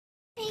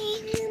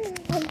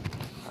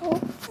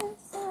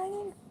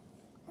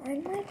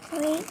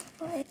Wait,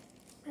 but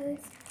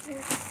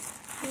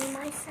need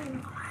my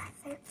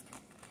sunglasses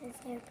because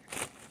they're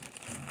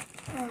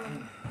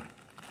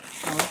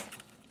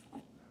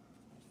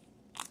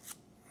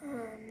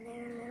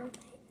they're a little bit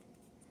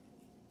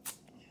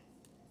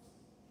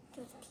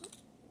dirty.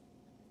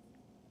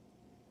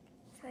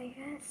 So I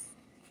just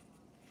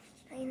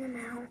clean them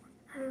out.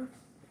 I'll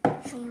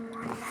show you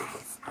one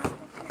that's not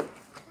open.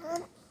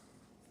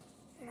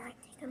 And I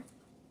take them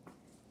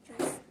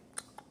just,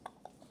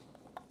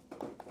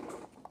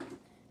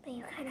 but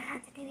you kind of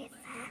have to do it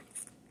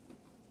fast.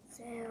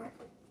 So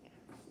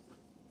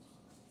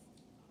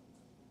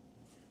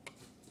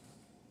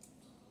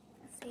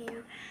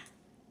you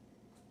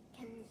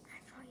can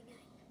actually do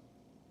it.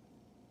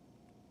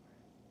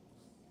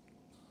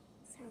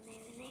 So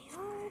there they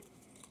are.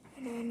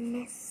 And then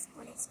this,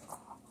 what it's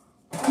called.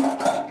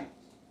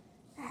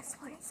 That's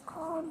what it's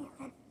called. You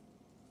can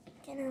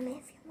get them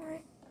if you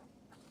want.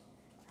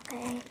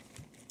 Okay.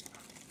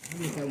 Let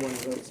me have one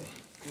of those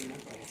in my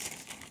glass.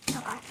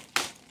 Okay.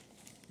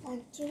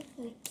 1, 2,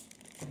 3.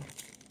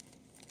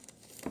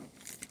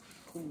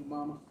 Cool,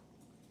 mama.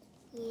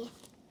 Yeah.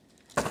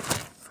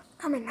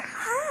 Coming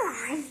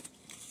high.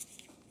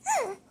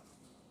 Those are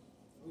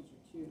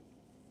cute.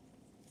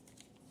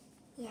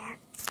 Yeah.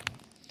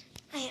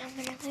 I'm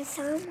gonna go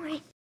throw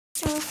my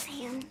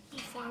Sam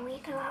before we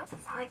go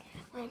outside,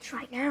 which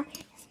right now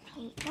is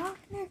paint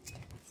darkness.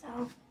 So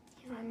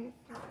if I'm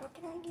not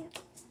looking at you,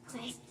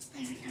 okay,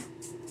 there we go.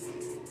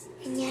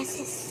 And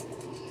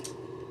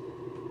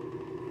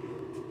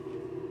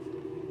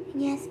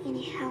yes,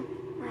 anyhow,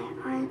 my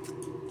arm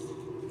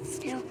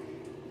still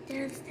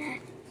does that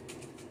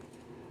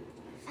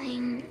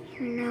thing,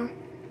 you know.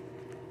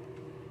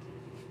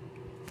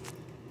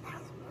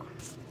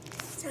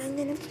 So I'm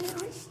gonna put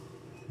on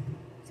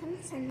some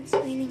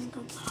sunscreen and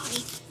go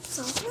potty.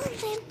 So hold on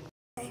then.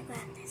 I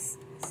grabbed this.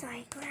 So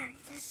I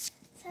grabbed this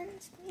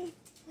sunscreen,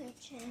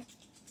 which is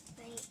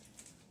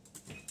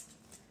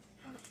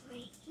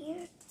right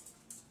here.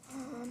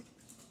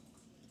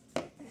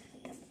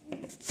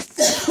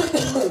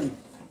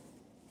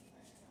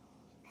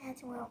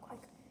 That's real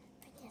quick.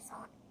 Put this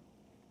on.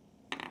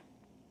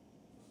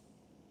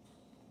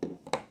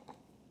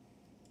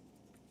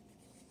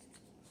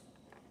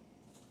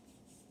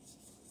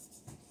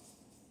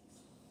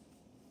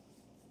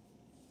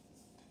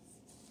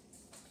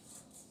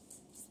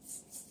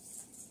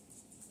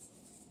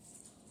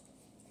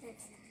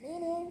 In a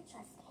minute,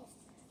 just in case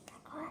my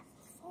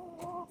glasses fall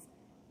off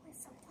or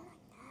something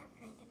like that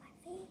when I get my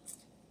face,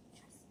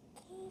 just in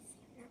case,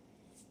 you know,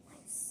 my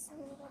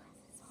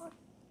sunglasses on.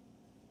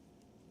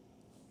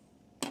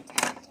 Tighten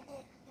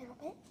it a little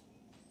bit.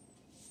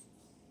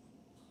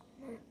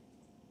 A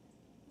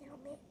little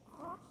bit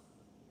off.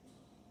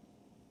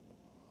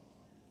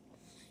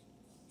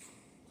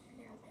 A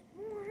little bit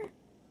more.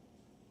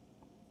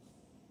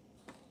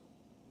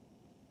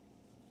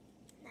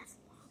 That's a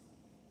lot.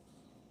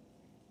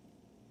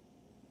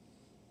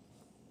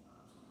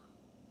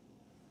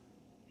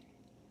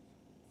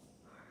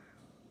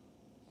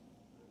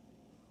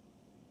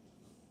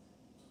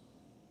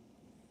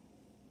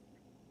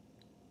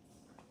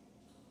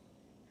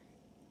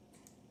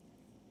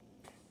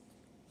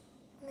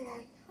 I'm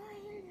gonna try a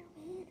little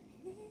bit,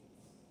 a minute.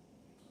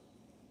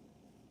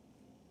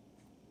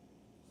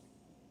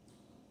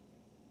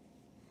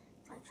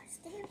 So I just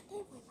stamped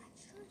it with my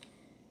shirt.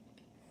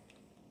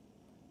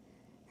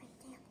 I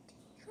stamped it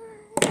dry.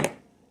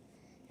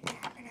 And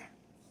I'm gonna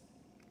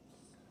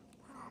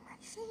put on my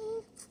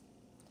shades.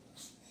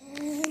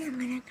 And I'm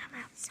gonna come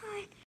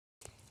outside.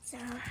 So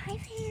hi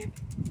there.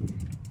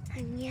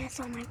 I'm yes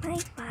on my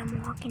bike, but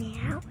I'm walking it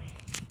out.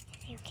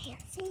 If you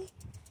can't see.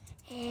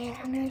 And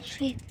I'm gonna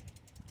show you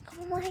a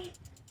couple of my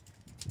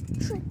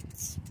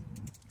tricks.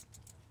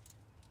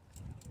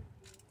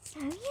 So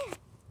yeah.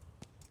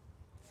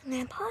 I'm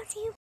gonna pause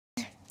you.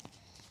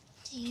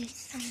 Do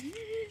some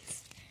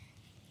moves.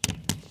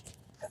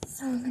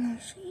 So I'm gonna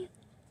show you.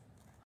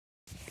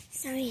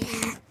 So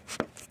yeah.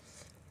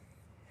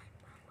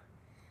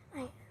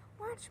 Like,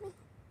 watch me.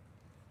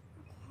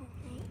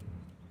 Okay.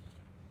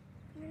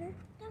 I'm gonna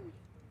go.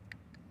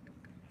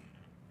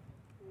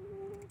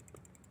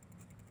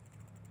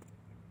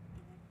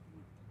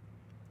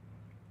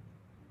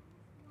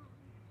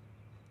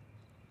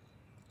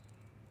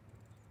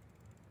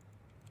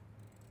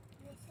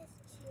 This is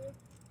too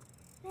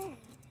bad.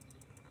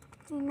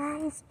 Do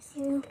nice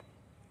to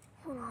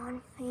hold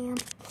on, fam.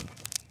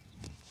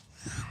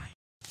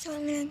 So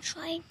I'm gonna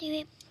try to do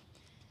it.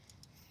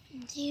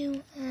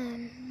 Do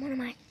one of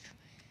my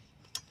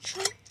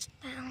tricks,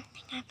 but I don't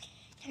think I'm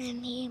gonna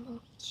be able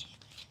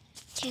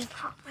to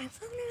pop my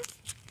phone up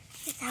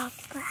without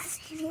the glass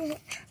hitting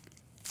it.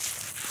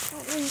 I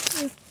don't want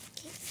to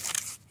keep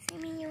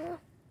filming you all.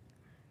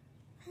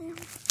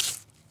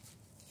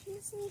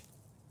 Excuse me.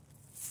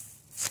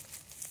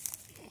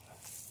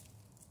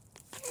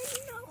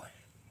 No,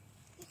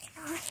 you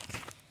cannot.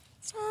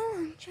 So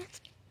I'm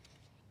just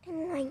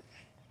gonna like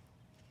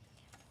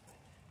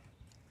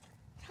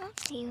talk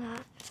to you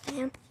about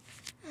them.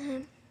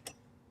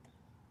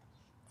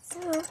 So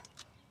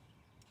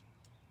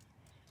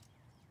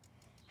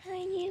How are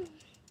you?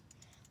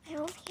 I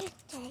hope your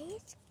day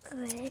is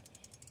good.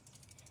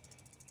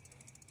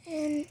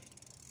 And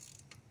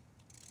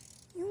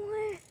you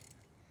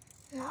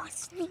were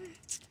lost,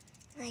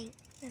 like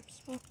the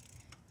people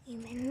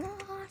you've been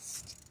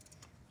lost,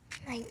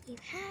 like you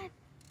had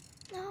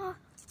lost,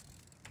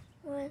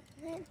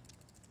 wasn't.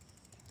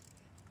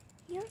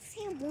 You'll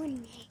see him one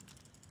day.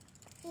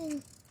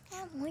 And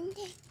that one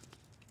day,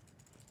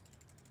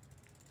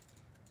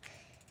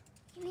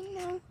 even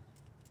though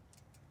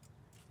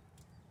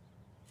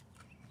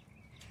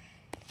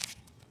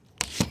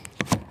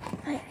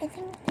I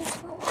think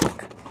this will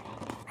work.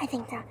 I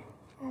think so.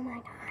 Oh my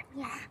god,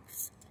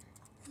 yes.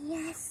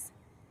 Yes.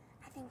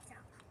 I think so.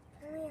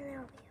 Only a little bit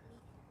of me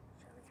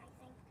shows, I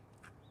think.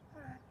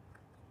 Hold on.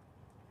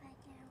 If I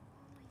get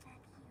all the way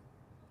back here.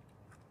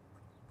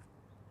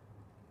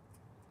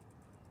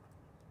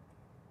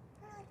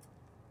 Hold on.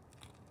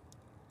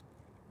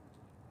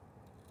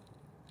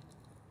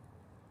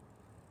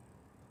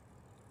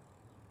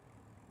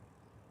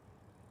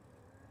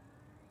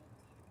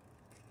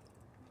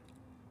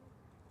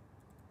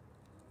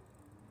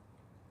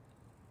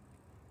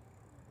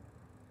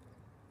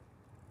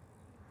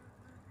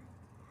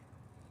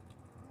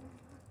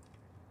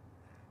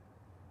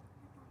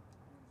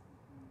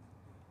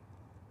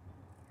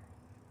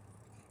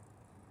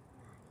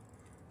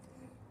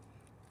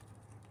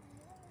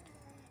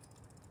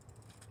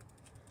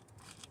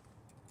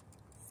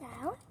 So,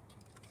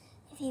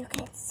 if you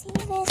could see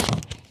this,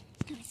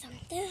 give it some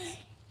thumbs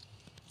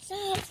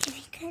up. If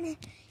you couldn't,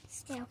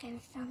 still give it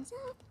a thumbs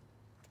up.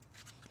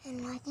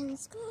 And like and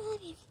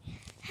subscribe if you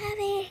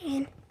haven't.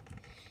 And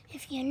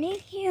if you're new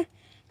here,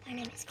 my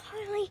name is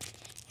Carly.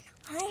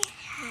 And I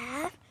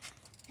have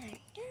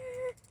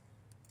Thunder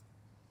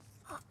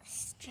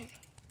Austin.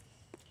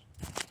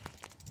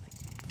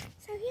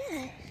 So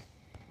yeah.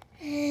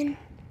 And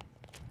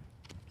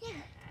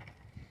yeah.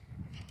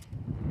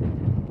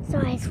 So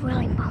it's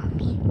really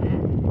bumpy.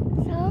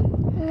 So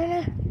I'm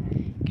gonna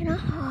get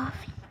off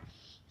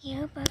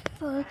here, but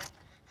first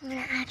I'm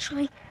gonna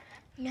actually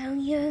know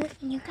you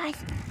guys,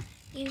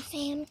 you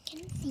Sam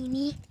can see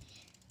me.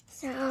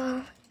 So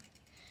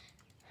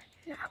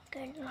not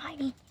good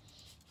lighting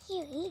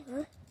here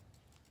either.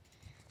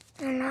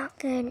 So not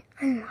good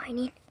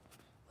unlighting.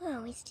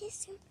 Whoa, is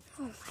this?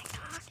 Oh my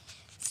god.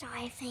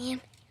 Sorry,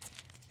 Sam.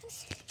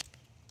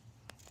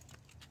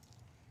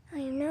 I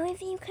don't know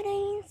if you could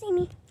even see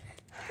me.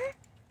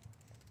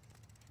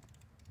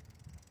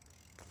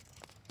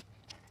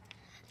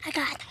 I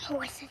got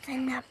horses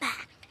in the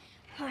back.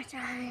 Horses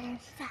on the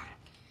side.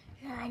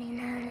 Riding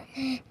on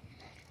the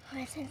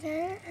horses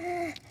riding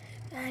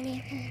on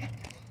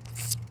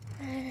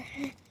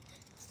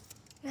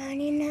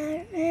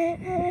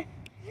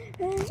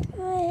the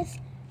horse.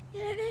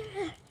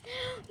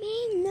 Me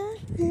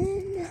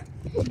nothing.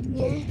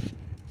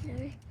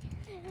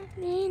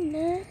 Me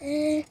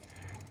nothing.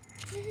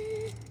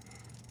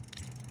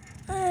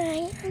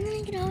 Alright, I'm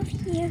gonna get off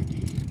here.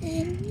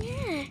 And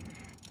yeah.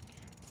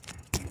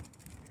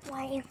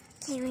 Why you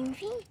can't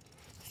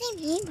see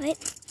me, but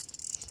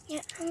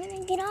yeah, I'm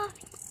gonna get off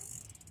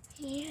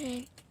here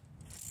and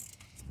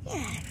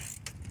yeah,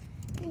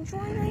 enjoy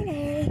my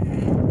day,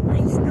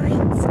 nice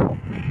nights,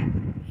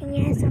 and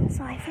yes, I'm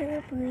sorry for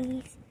the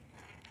breeze,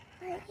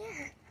 but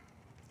yeah,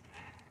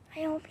 I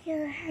hope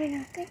you're having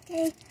a good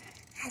day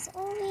as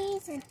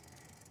always, and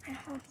I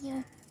hope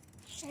you're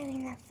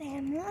sharing the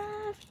fam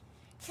love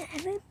to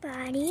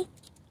everybody,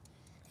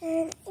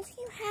 and if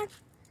you have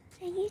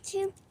a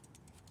YouTube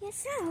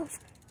yourself,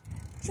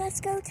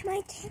 just go to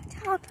my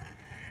TikTok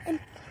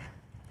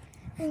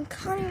and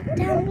comment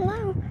down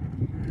below,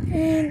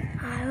 and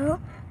I'll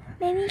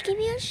maybe give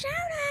you a shout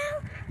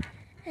out.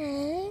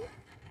 And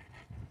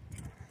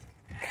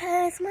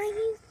cause my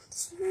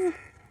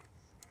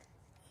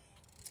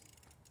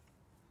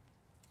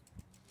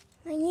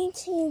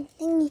YouTube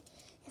thingy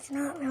is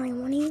not really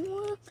wanting to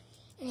work,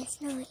 and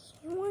it's not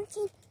even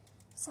working.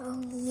 So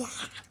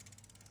yeah,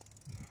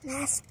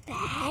 that's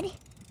bad.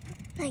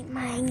 Like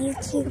my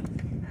YouTube,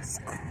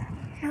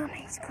 not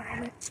my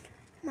subscribers,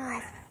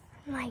 my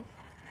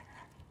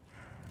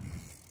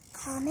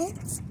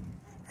comments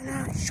are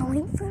not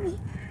showing for me,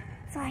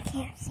 so I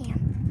can't see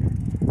them.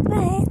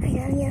 But I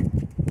know you're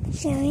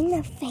sharing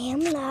the fam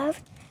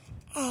love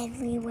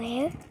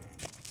everywhere.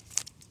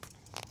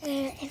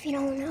 And if you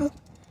don't know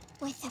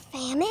what the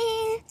fam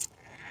is,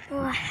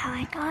 or how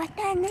I got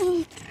that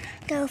name,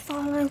 go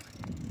follow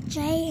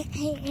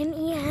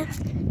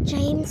JAMEF,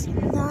 James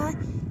the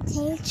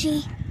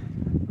TG,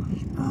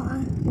 or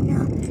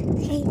no,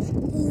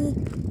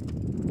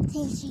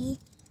 TG,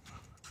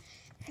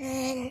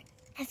 and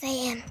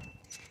FAM,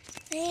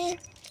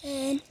 and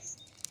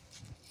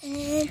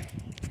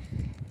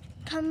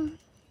come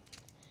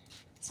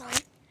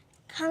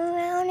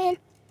around and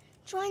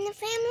join the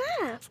fam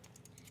love,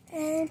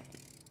 and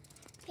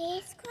be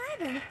a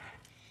subscriber,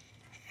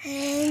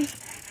 and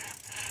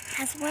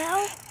as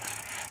well,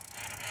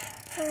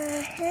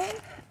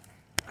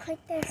 click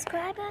the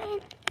subscribe button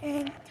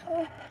and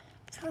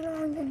turn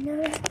on the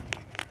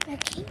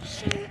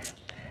notifications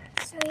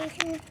so you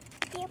can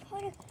be a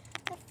part of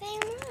the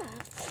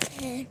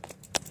family.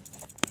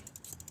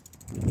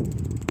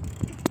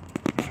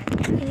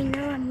 Even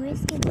though I'm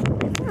risking my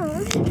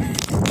phone.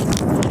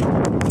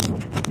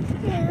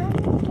 Yeah, I'm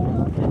gonna go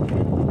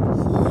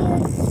here.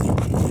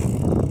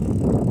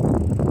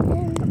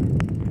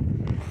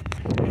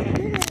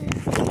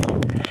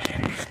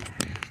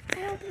 I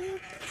hope you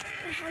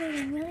are having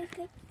a really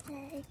good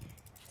day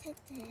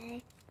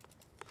today.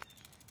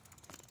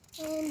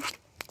 And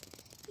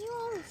you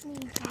always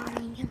need God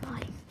in your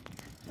life.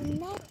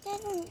 And that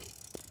doesn't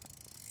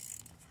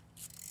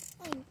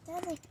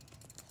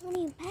hold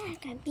you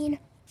back on being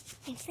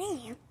a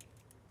fan.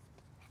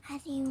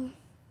 As you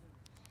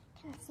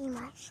can see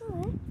my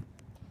shirt.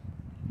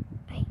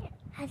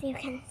 As you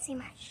can see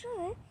my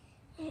shirt.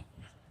 If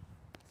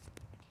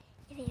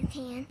you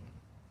can.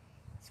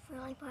 It's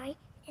really bright.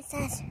 It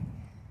says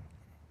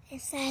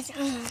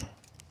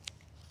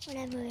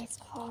whatever it's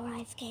called,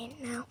 I forget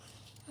now.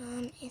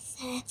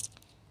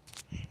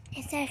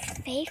 It says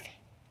faith,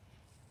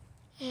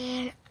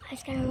 and I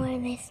was gonna wear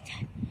this to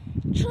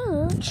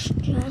church.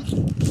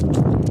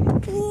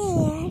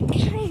 Yeah,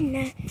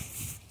 kinda.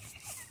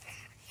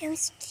 It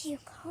was too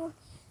cold,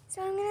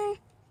 so I'm gonna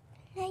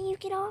let you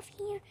get off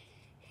here.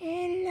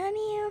 And love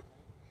you.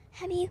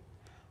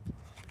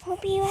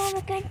 Hope you have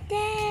a good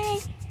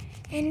day.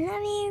 And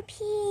love you.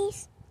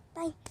 Peace.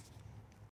 Bye.